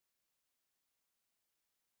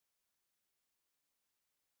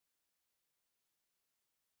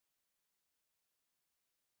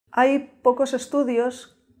Hay pocos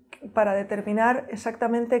estudios para determinar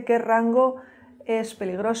exactamente qué rango es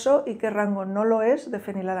peligroso y qué rango no lo es de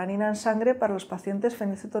fenilalanina en sangre para los pacientes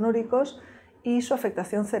fenilcetonúricos y su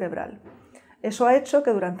afectación cerebral. Eso ha hecho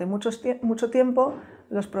que durante mucho tiempo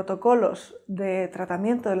los protocolos de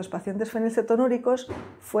tratamiento de los pacientes fenilcetonúricos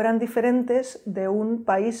fueran diferentes de un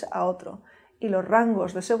país a otro y los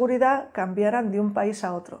rangos de seguridad cambiaran de un país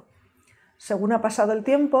a otro. Según ha pasado el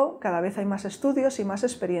tiempo, cada vez hay más estudios y más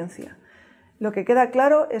experiencia. Lo que queda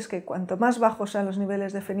claro es que cuanto más bajos sean los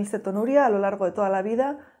niveles de fenilcetonuria a lo largo de toda la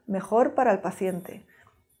vida, mejor para el paciente.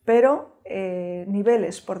 Pero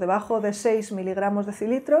niveles por debajo de 6 miligramos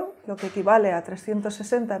decilitro, lo que equivale a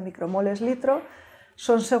 360 micromoles litro,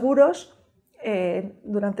 son seguros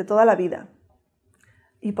durante toda la vida.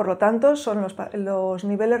 Y por lo tanto son los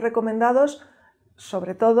niveles recomendados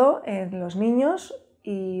sobre todo en los niños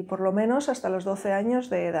y por lo menos hasta los 12 años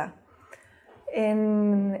de edad.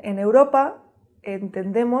 En Europa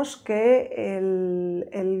entendemos que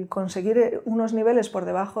el conseguir unos niveles por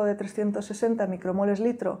debajo de 360 micromoles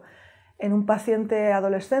litro en un paciente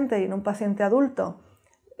adolescente y en un paciente adulto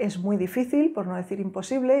es muy difícil, por no decir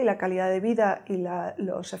imposible, y la calidad de vida y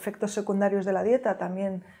los efectos secundarios de la dieta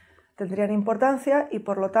también tendrían importancia y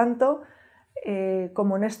por lo tanto,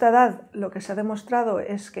 como en esta edad lo que se ha demostrado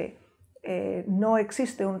es que no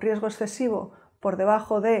existe un riesgo excesivo por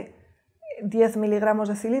debajo de 10 miligramos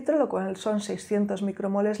decilitro, lo cual son 600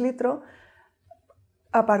 micromoles litro,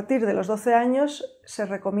 a partir de los 12 años se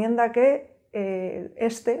recomienda que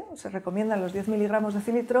se recomiendan los 10 miligramos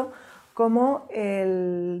decilitro como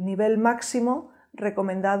el nivel máximo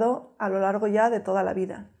recomendado a lo largo ya de toda la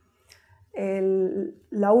vida.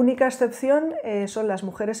 La única excepción son las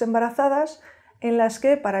mujeres embarazadas, en las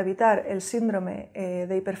que para evitar el síndrome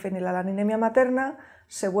de hiperfenilalaninemiia materna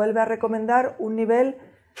se vuelve a recomendar un nivel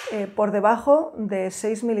por debajo de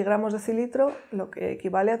 6 miligramos decilitro, lo que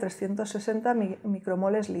equivale a 360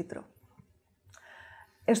 micromoles litro.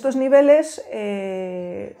 Estos niveles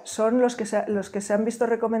son los que se han visto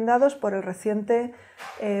recomendados por el reciente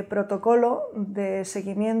protocolo de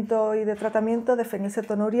seguimiento y de tratamiento de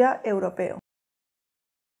fenilcetonuria europeo.